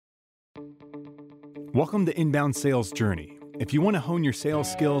Welcome to Inbound Sales Journey. If you want to hone your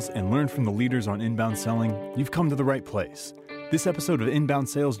sales skills and learn from the leaders on inbound selling, you've come to the right place. This episode of Inbound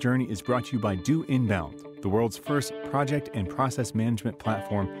Sales Journey is brought to you by Do Inbound, the world's first project and process management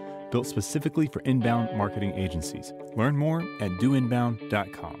platform built specifically for inbound marketing agencies. Learn more at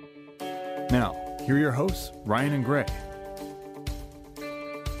doinbound.com. Now, here are your hosts, Ryan and Gray.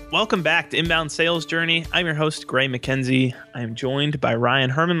 Welcome back to Inbound Sales Journey. I'm your host, Gray McKenzie. I'm joined by Ryan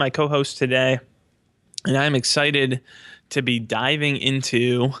Herman, my co-host today, and I'm excited to be diving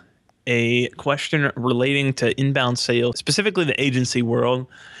into a question relating to inbound sales, specifically the agency world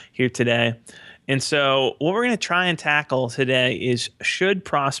here today. And so what we're going to try and tackle today is, should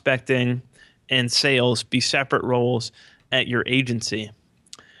prospecting and sales be separate roles at your agency?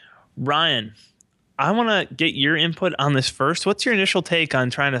 Ryan, I want to get your input on this first. What's your initial take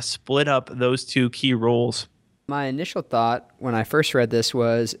on trying to split up those two key roles? My initial thought when I first read this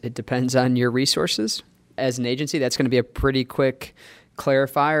was it depends on your resources. As an agency, that's going to be a pretty quick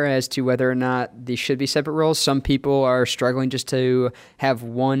clarifier as to whether or not these should be separate roles. Some people are struggling just to have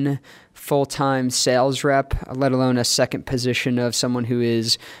one full-time sales rep, let alone a second position of someone who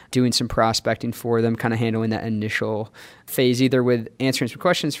is doing some prospecting for them, kind of handling that initial phase, either with answering some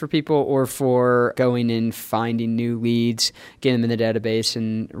questions for people or for going and finding new leads, getting them in the database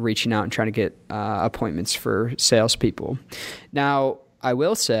and reaching out and trying to get appointments for salespeople. Now, I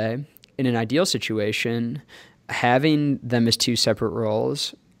will say, in an ideal situation, having them as two separate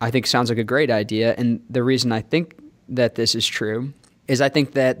roles, I think sounds like a great idea. And the reason I think that this is true is I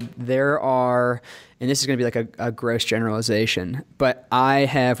think that there are, and this is going to be like a gross generalization, but I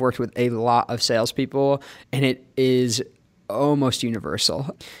have worked with a lot of salespeople, and it is almost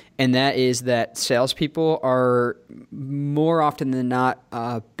universal. And that is that salespeople are more often than not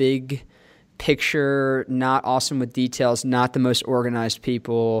big picture, not awesome with details, not the most organized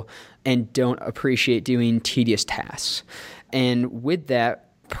people, and don't appreciate doing tedious tasks. And with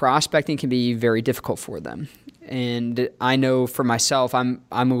that, prospecting can be very difficult for them. And I know for myself, I'm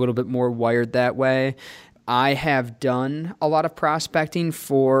a little bit more wired that way. I have done a lot of prospecting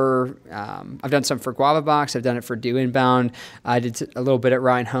for, I've done some for Guava Box, I've done it for Do Inbound, I did a little bit at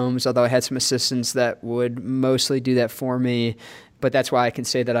Ryan Homes, although I had some assistants that would mostly do that for me. But that's why I can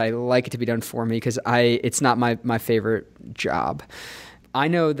say that I like it to be done for me, because it's not my favorite job. I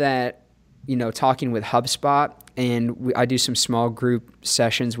know that, talking with HubSpot, and I do some small group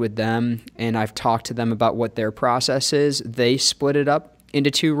sessions with them, and I've talked to them about what their process is. They split it up into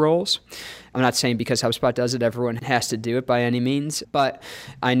two roles. I'm not saying because HubSpot does it, everyone has to do it by any means, but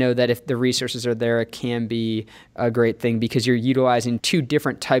I know that if the resources are there, it can be a great thing because you're utilizing two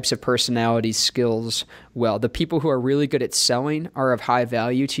different types of personality skills well. The people who are really good at selling are of high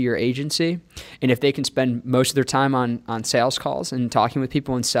value to your agency, and if they can spend most of their time on sales calls and talking with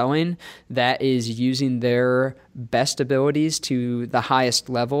people and selling, that is using their best abilities to the highest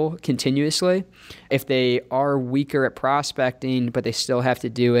level continuously. If they are weaker at prospecting, but they still have to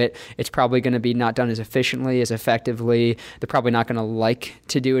do it, it's probably going to be not done as efficiently, as effectively. They're probably not going to like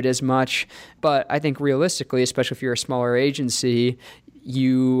to do it as much. But I think realistically, especially if you're a smaller agency,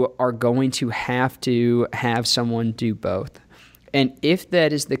 you are going to have someone do both. And if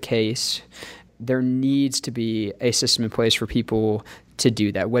that is the case, there needs to be a system in place for people to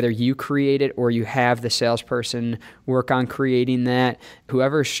do that, whether you create it or you have the salesperson work on creating that.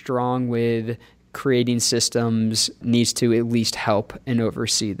 Whoever's strong with creating systems needs to at least help and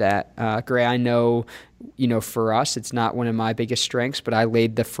oversee that. Gray, I know, for us, it's not one of my biggest strengths, but I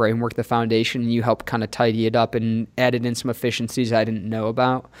laid the framework, the foundation, and you helped kind of tidy it up and added in some efficiencies I didn't know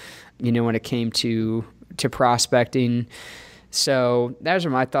about, when it came to prospecting. So those are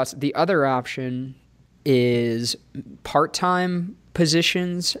my thoughts. The other option is part-time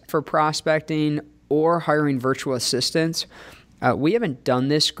positions for prospecting or hiring virtual assistants. We haven't done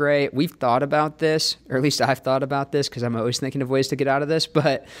this, Gray. We've thought about this, or at least I've thought about this because I'm always thinking of ways to get out of this,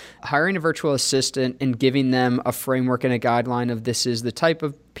 but hiring a virtual assistant and giving them a framework and a guideline of this is the type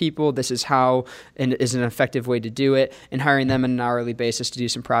of people, this is how, and is an effective way to do it, and hiring them on an hourly basis to do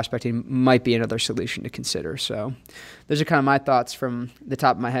some prospecting might be another solution to consider. So those are kind of my thoughts from the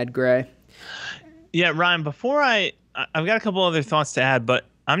top of my head, Gray. Yeah, Ryan, I've got a couple other thoughts to add, but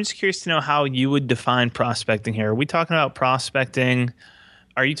I'm just curious to know how you would define prospecting here. Are we talking about prospecting?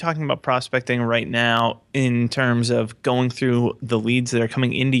 Are you talking about prospecting right now in terms of going through the leads that are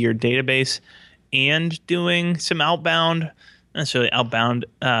coming into your database and doing some outbound, not necessarily outbound,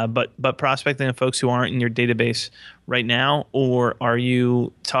 but prospecting of folks who aren't in your database right now? Or are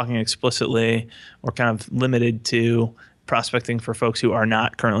you talking explicitly or kind of limited to prospecting for folks who are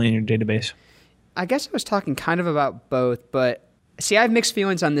not currently in your database? I guess I was talking kind of about both, but See, I have mixed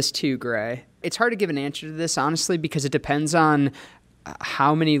feelings on this too, Gray. It's hard to give an answer to this, honestly, because it depends on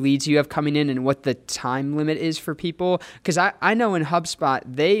how many leads you have coming in and what the time limit is for people. Because I know in HubSpot,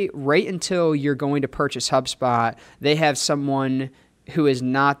 they right until you're going to purchase HubSpot, they have someone who is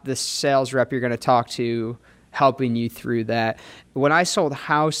not the sales rep you're going to talk to helping you through that. When I sold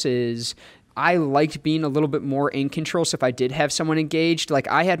houses, I liked being a little bit more in control. So if I did have someone engaged, like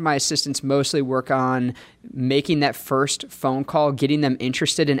I had my assistants mostly work on making that first phone call, getting them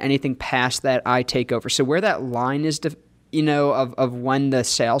interested in anything past that I take over. So where that line is, of when the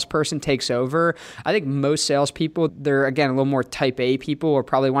salesperson takes over, I think most salespeople, they're, again, a little more type A people or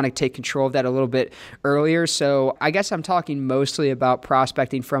probably want to take control of that a little bit earlier. So I guess I'm talking mostly about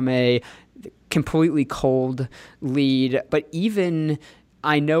prospecting from a completely cold lead, but even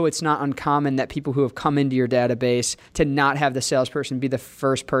I know it's not uncommon that people who have come into your database to not have the salesperson be the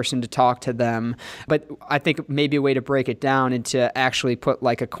first person to talk to them. But I think maybe a way to break it down and to actually put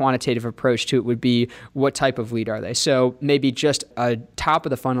like a quantitative approach to it would be what type of lead are they? So maybe just a top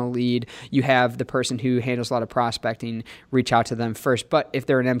of the funnel lead, you have the person who handles a lot of prospecting, reach out to them first. But if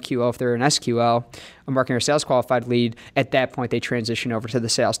they're an MQL, if they're an SQL, a marketing or sales qualified lead, at that point they transition over to the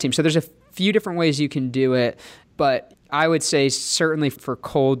sales team. So there's a few different ways you can do it, but I would say certainly for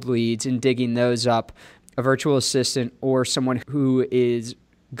cold leads and digging those up, a virtual assistant or someone who is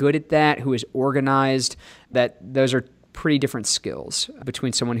good at that, who is organized, that those are pretty different skills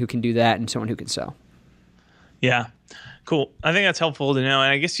between someone who can do that and someone who can sell. Yeah. Cool. I think that's helpful to know.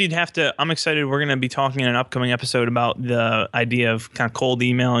 And I guess I'm excited. We're going to be talking in an upcoming episode about the idea of kind of cold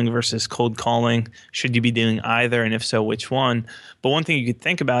emailing versus cold calling. Should you be doing either? And if so, which one? But one thing you could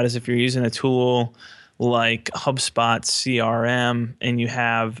think about is if you're using a tool like HubSpot CRM and you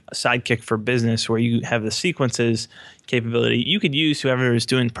have Sidekick for Business where you have the sequences capability, you could use whoever is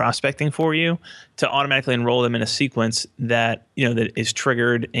doing prospecting for you to automatically enroll them in a sequence that is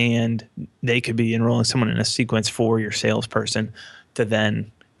triggered, and they could be enrolling someone in a sequence for your salesperson to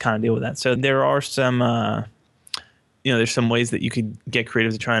then kind of deal with that. So there are some there's some ways that you could get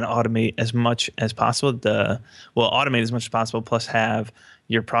creative to try and automate as much as possible. Automate as much as possible, plus have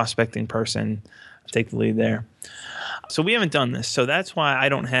your prospecting person take the lead there. So we haven't done this. So that's why I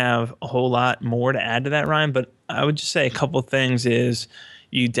don't have a whole lot more to add to that, Ryan. But I would just say a couple of things is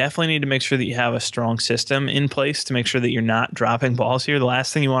you definitely need to make sure that you have a strong system in place to make sure that you're not dropping balls here. The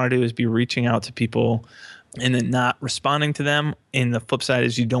last thing you want to do is be reaching out to people and then not responding to them. And the flip side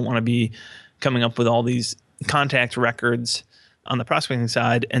is you don't want to be coming up with all these contact records on the prospecting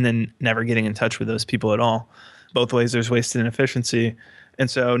side and then never getting in touch with those people at all. Both ways, there's wasted inefficiency. And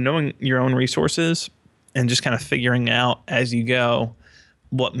so knowing your own resources and just kind of figuring out as you go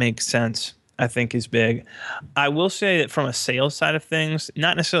what makes sense, I think is big. I will say that from a sales side of things,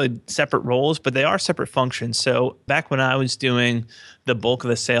 not necessarily separate roles, but they are separate functions. So back when I was doing the bulk of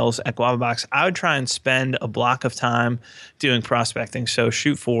the sales at GuavaBox, I would try and spend a block of time doing prospecting. So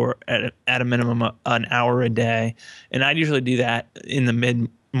shoot for at a minimum an hour a day. And I'd usually do that in the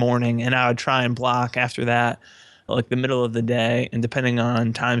mid-morning, and I would try and block after that like the middle of the day, and depending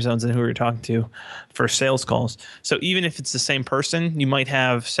on time zones and who you're talking to, for sales calls. So even if it's the same person, you might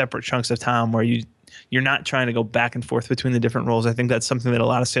have separate chunks of time where you're not trying to go back and forth between the different roles. I think that's something that a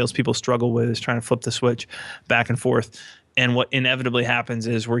lot of salespeople struggle with, is trying to flip the switch back and forth. And what inevitably happens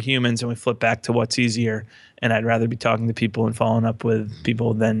is we're humans and we flip back to what's easier. And I'd rather be talking to people and following up with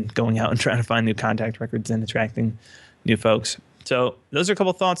people than going out and trying to find new contact records and attracting new folks. So those are a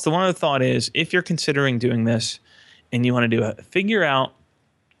couple of thoughts. The one other thought is, if you're considering doing this and you want to do it, figure out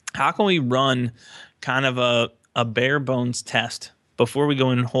how can we run kind of a bare bones test before we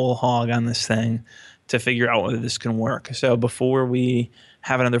go in whole hog on this thing to figure out whether this can work. So before we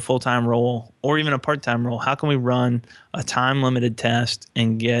have another full-time role or even a part-time role, how can we run a time-limited test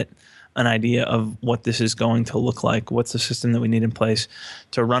and get an idea of what this is going to look like? What's the system that we need in place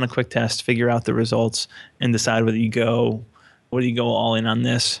to run a quick test, figure out the results, and decide whether you go all in on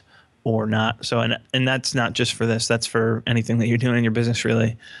this or not. So, and that's not just for this, that's for anything that you're doing in your business,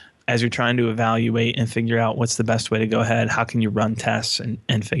 really. As you're trying to evaluate and figure out what's the best way to go ahead, how can you run tests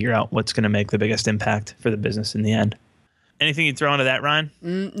and figure out what's going to make the biggest impact for the business in the end? Anything you'd throw into that, Ryan?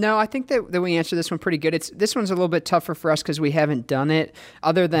 No, I think that we answered this one pretty good. This one's a little bit tougher for us because we haven't done it,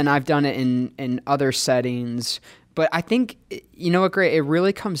 other than I've done it in other settings. But I think, you know what, Gray, it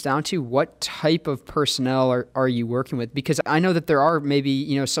really comes down to what type of personnel are you working with? Because I know that there are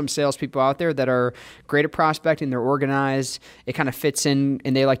maybe, some salespeople out there that are great at prospecting, they're organized, it kind of fits in,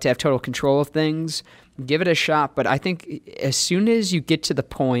 and they like to have total control of things. Give it a shot. But I think as soon as you get to the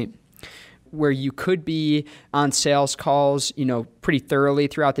point where you could be on sales calls, pretty thoroughly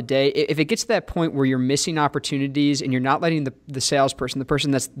throughout the day. If it gets to that point where you're missing opportunities and you're not letting the salesperson, the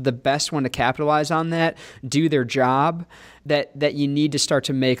person that's the best one to capitalize on that, do their job, that you need to start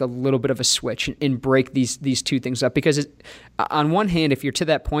to make a little bit of a switch and break these two things up. Because on one hand, if you're to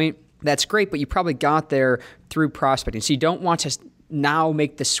that point, that's great, but you probably got there through prospecting. So you don't want to now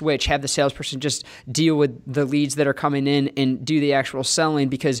make the switch, have the salesperson just deal with the leads that are coming in and do the actual selling,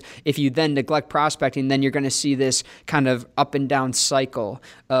 because if you then neglect prospecting, then you're going to see this kind of up and down cycle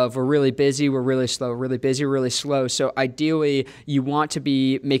of we're really busy, we're really slow, really busy, really slow. So ideally, you want to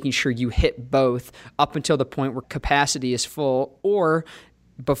be making sure you hit both up until the point where capacity is full, or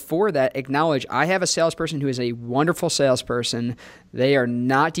before that, acknowledge I have a salesperson who is a wonderful salesperson. They are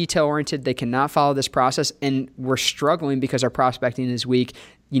not detail-oriented. They cannot follow this process, and we're struggling because our prospecting is weak.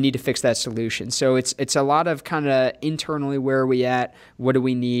 You need to fix that solution. So it's a lot of kind of internally, where are we at, what do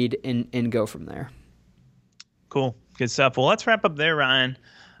we need, and go from there. Cool. Good stuff. Well, let's wrap up there, Ryan.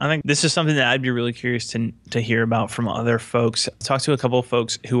 I think this is something that I'd be really curious to hear about from other folks. Talk to a couple of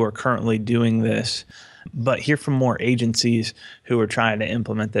folks who are currently doing this, but hear from more agencies who are trying to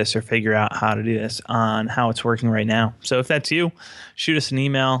implement this or figure out how to do this on how it's working right now. So if that's you, shoot us an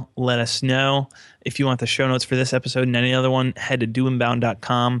email, let us know. If you want the show notes for this episode and any other one, head to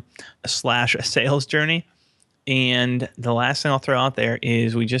doinbound.com/salesjourney. And the last thing I'll throw out there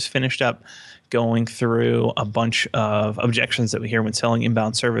is we just finished up going through a bunch of objections that we hear when selling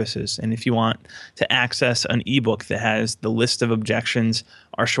inbound services. And if you want to access an ebook that has the list of objections,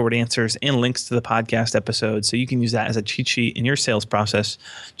 our short answers, and links to the podcast episode, so you can use that as a cheat sheet in your sales process,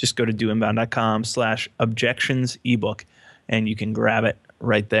 just go to doinbound.com/objections ebook, and you can grab it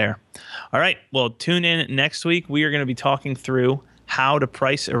right there. All right. Well, tune in next week. We are going to be talking through how to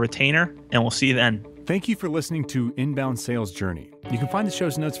price a retainer, and we'll see you then. Thank you for listening to Inbound Sales Journey. You can find the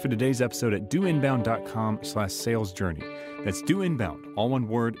show's notes for today's episode at doinbound.com/salesjourney. That's doinbound, all one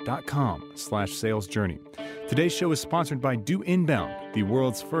word, .com/salesjourney. Today's show is sponsored by Do Inbound, the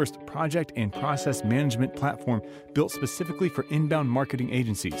world's first project and process management platform built specifically for inbound marketing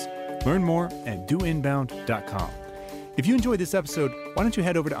agencies. Learn more at doinbound.com. If you enjoyed this episode, why don't you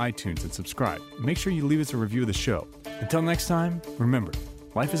head over to iTunes and subscribe? Make sure you leave us a review of the show. Until next time, remember,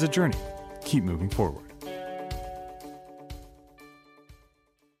 life is a journey. Keep moving forward.